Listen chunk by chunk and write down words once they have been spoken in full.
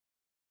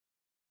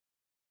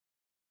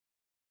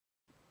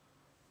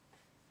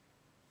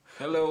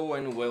Hello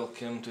and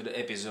welcome to the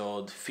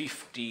episode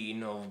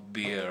 15 of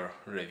Beer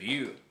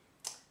Review.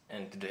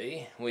 And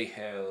today we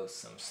have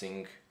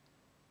something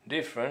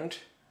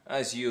different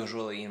as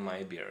usually in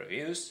my beer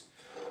reviews.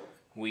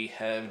 We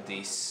have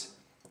this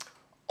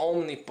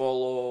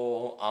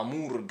Omnipollo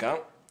Amurga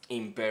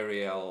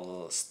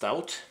Imperial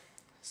Stout.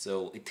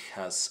 So it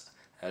has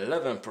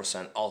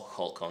 11%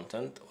 alcohol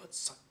content,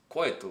 it's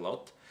quite a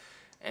lot,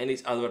 and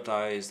it's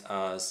advertised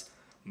as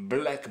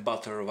black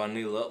butter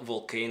vanilla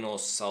volcano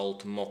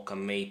salt mocha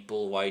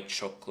maple white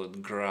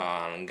chocolate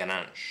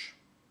ganache.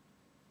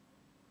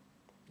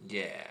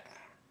 Yeah.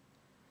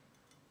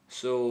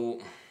 So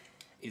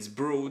it's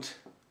brewed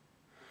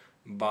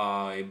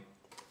by,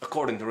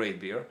 according to Rate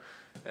Beer,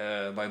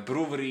 by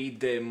Brewery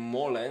de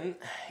Molen.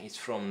 It's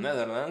from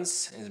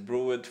Netherlands. It's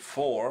brewed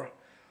for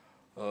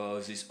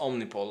this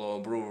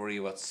Omnipollo brewery,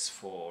 what's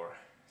for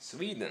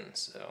Sweden.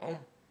 So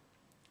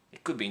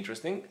it could be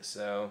interesting.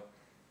 So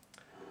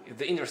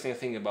the interesting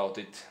thing about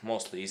it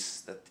mostly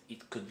is that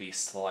it could be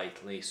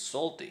slightly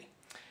salty,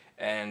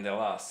 and the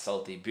last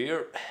salty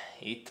beer,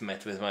 it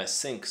met with my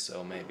sink,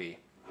 so maybe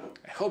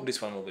I hope this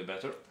one will be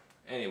better.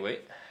 Anyway,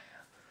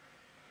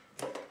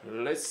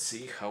 let's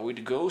see how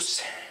it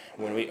goes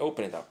when we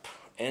open it up.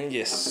 And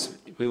yes,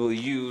 we will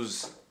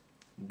use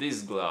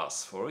this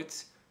glass for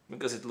it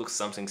because it looks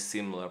something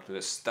similar to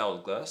a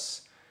stout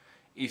glass.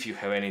 If you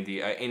have any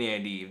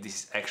idea if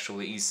this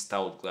actually is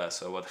stout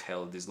glass or what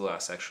hell this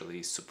glass actually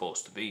is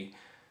supposed to be,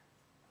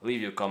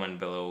 leave your comment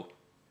below.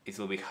 It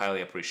will be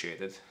highly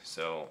appreciated.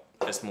 So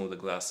let's move the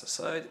glass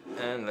aside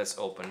and let's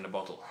open the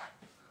bottle.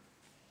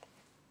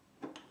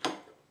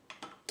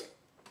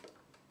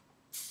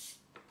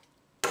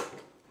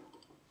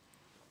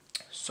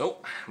 So,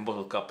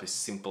 bottle cap is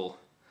simple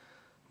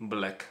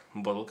black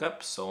bottle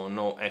cap, so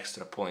no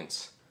extra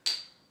points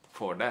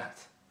for that.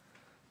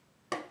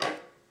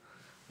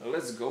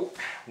 Let's go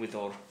with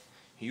our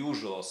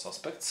usual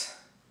suspects.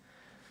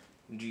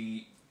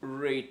 The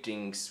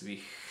ratings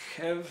we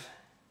have,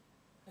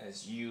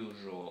 as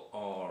usual,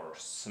 are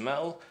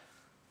smell,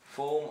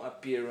 foam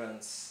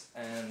appearance,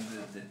 and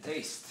the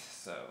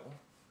taste. So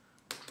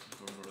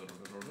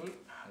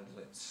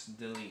let's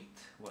delete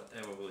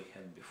whatever we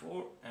had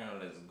before and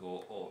let's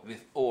go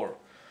with our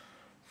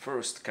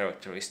first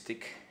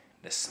characteristic,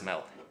 the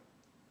smell.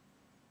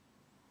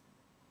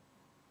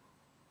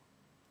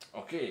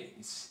 Okay,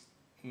 it's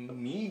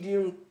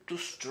medium to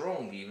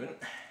strong even.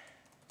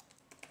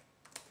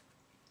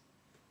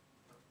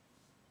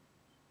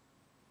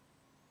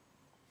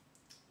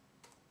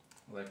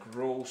 Like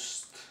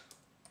roast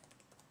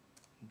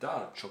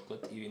dark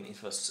chocolate, even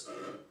it was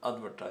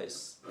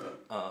advertised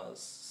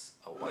as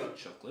a white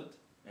chocolate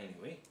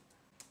anyway.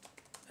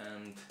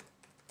 And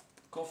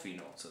coffee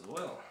notes as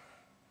well.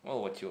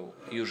 Well, what you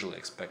usually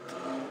expect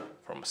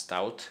from a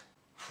stout.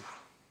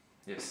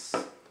 Yes,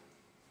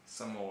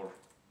 some more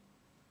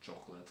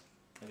chocolate.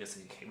 I guess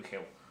we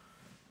have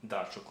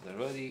dark chocolate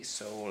already,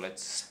 so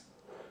let's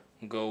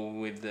go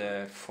with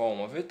the foam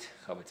of it,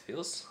 how it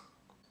feels.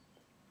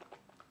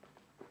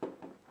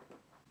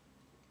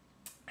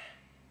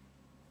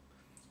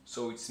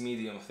 So it's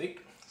medium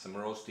thick, some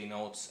roasty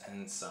notes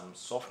and some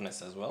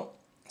softness as well.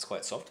 It's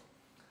quite soft.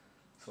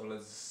 So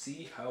let's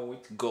see how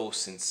it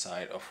goes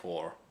inside of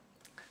our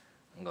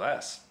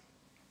glass.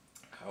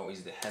 How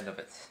is the head of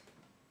it?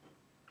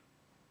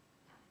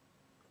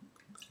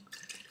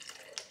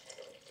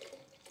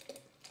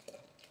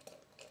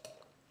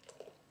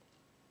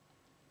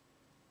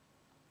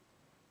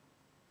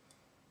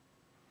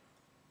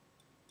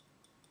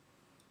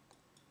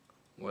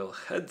 Well,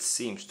 head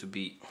seems to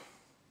be...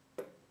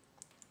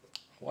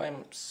 Why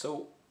I'm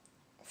so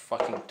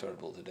fucking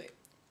terrible today.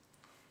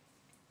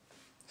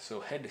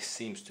 So head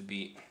seems to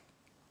be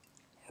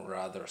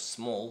rather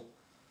small.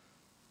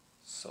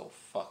 So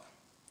fuck.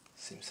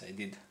 Seems I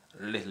did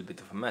a little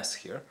bit of a mess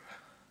here.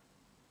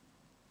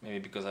 Maybe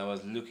because I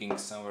was looking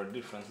somewhere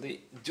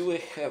differently. Do I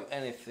have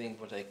anything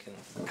what I can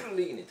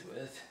clean it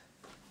with?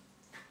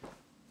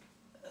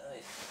 I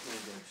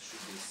think there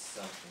should be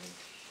something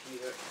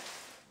here.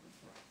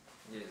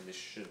 Yes, this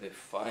should be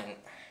fine.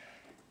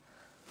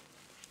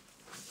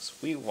 Because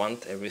we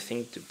want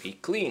everything to be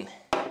clean.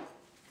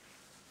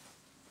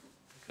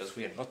 Because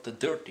we are not the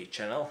dirty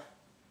channel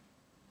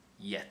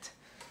yet.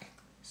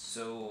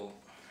 So,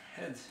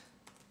 head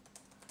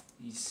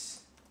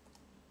is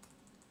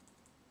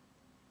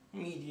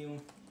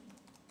medium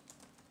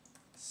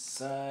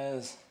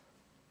size,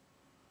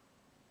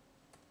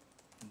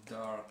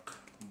 dark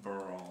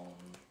brown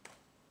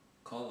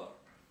color.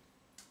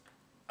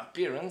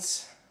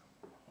 Appearance,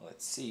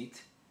 let's see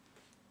it.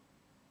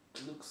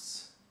 It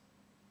looks,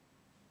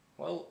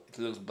 well, it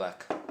looks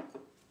black.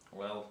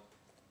 Well,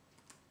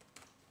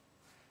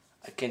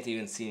 I can't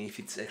even see if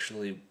it's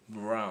actually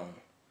brown.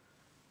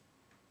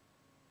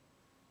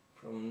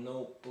 From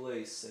no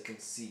place I can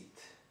see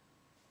it.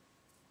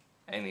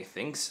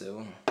 Anything,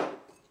 so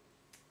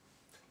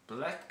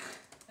black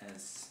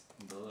as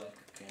black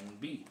can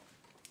be.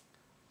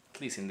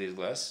 At least in this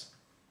glass.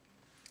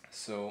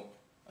 So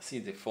I see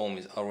the foam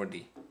is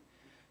already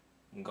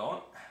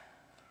gone.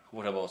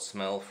 What about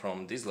smell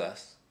from this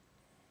glass?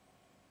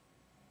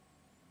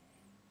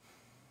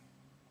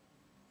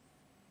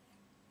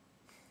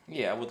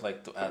 Yeah, I would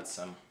like to add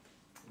some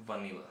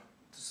vanilla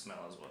to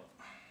smell as well.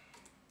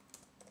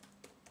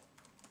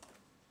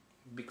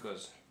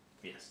 Because,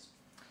 yes.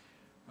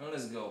 Now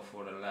let's go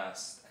for the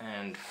last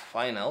and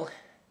final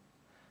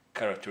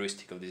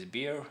characteristic of this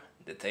beer,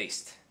 the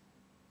taste.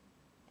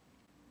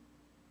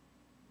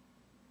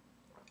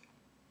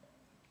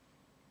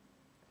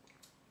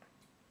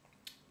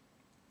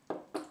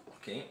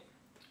 Okay,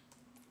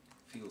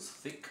 feels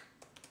thick,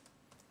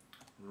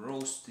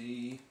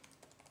 roasty.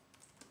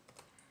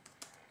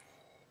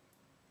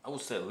 I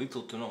would say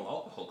little to no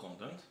alcohol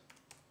content.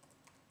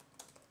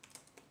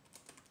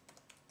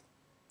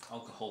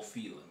 Alcohol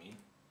feel, I mean,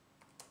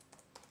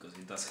 because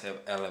it does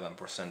have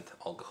 11%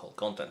 alcohol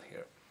content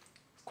here.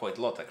 Quite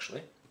a lot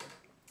actually.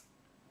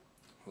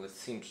 Well, it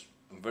seems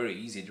very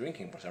easy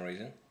drinking for some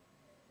reason.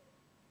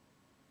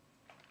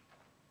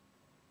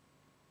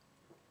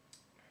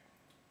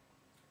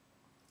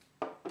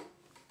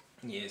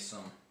 Yes,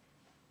 some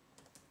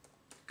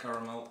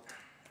caramel,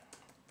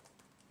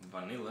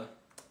 vanilla,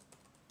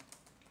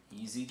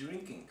 easy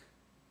drinking.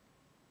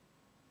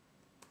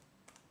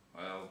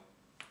 Well,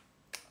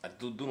 I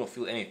do not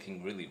feel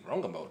anything really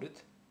wrong about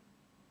it.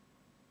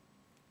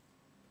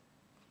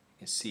 You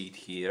can see it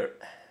here.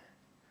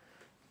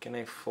 Can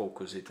I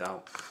focus it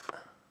out?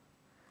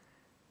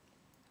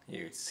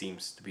 Here it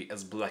seems to be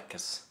as black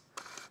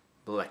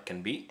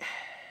can be.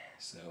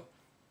 So,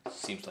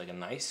 seems like a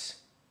nice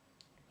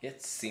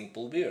yet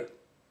simple beer.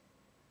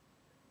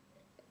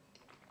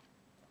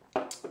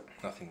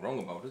 Nothing wrong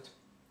about it.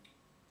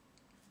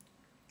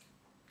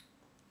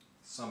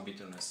 Some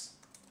bitterness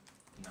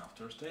in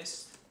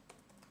aftertaste,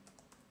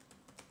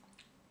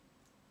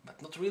 but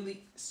not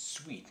really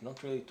sweet,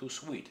 not really too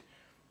sweet.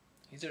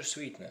 Is there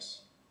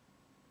sweetness?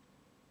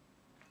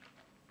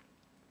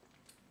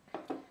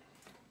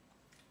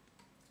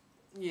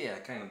 Yeah,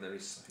 kind of there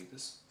is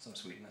some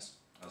sweetness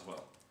as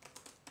well.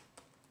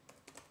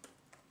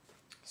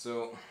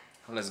 So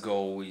let's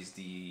go with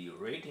the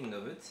rating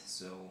of it.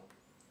 So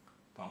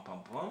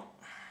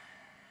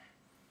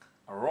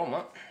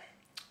aroma.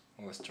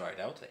 Let's try it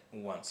out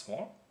once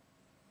more.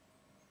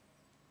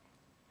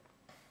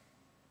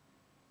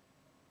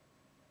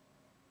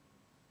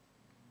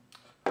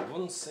 I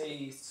wouldn't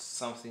say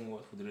something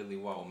what would really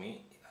wow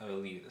me. I will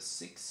leave it a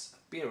 6.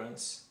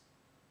 Appearance,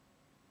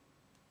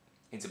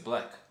 it's a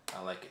black.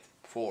 I like it.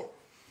 4.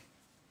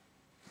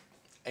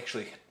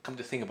 Actually, come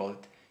to think about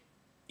it,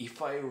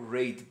 if I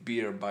rate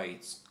beer by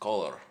its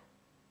color,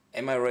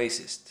 am I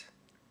racist?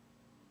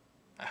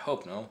 I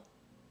hope no.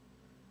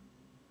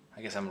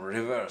 I guess I'm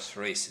reverse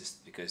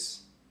racist,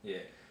 because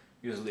yeah,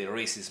 usually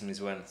racism is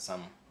when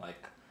some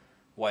like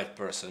white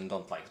person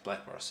don't like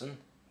black person.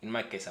 In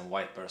my case, I'm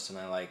white person,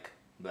 I like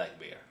black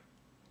beer.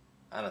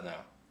 I don't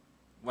know.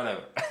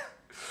 Whatever.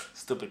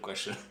 Stupid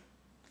question.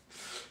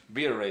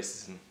 Beer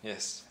racism,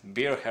 yes.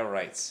 Beer have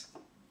rights.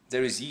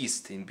 There is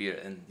yeast in beer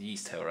and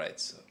yeast have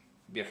rights, so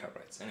beer have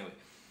rights. Anyway,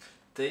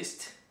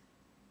 taste,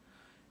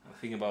 I'm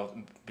thinking about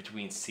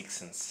between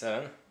 6 and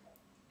 7.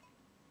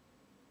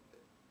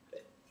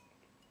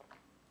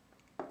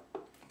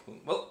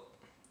 Well,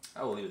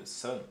 I will leave it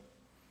 7.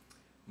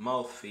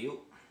 Mouthfeel,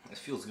 it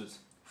feels good,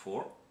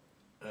 4.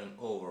 And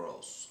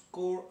overall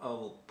score I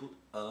will put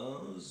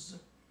as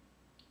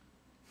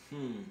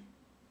I'm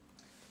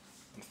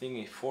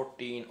thinking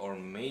 14, or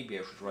maybe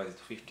I should write it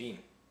 15.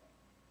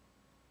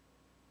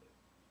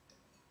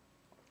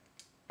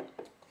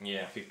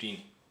 Yeah,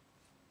 15.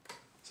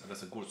 So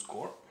that's a good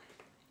score.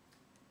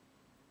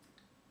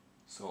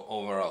 So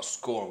overall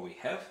score we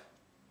have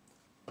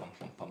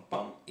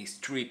is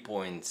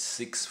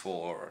 3.6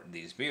 for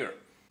this beer,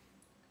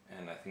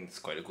 and I think it's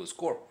quite a good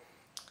score.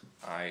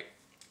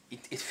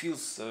 It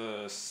feels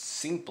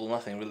simple,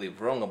 nothing really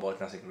wrong about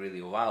it, nothing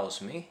really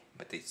wows me,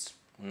 but it's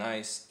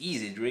nice,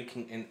 easy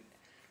drinking, and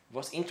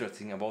what's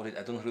interesting about it,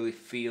 I don't really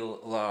feel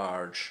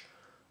large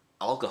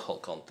alcohol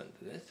content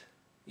in it,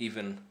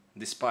 even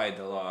despite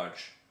the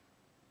large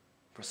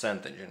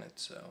percentage in it.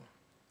 So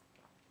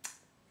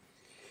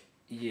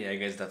yeah, I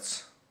guess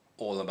that's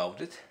all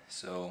about it.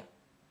 So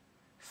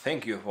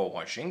thank you for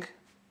watching,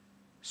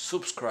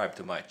 subscribe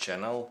to my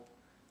channel,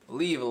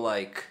 leave a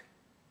like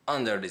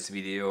under this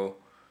video,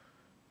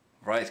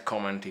 write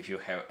comment if you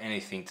have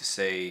anything to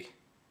say,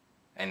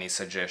 any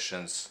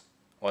suggestions.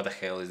 What the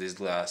hell is this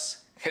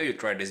glass? Have you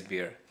tried this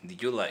beer?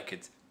 Did you like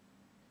it?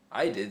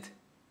 I did.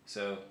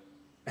 So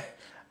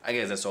I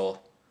guess that's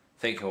all.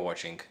 Thank you for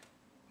watching.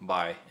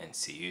 Bye and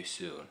see you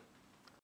soon.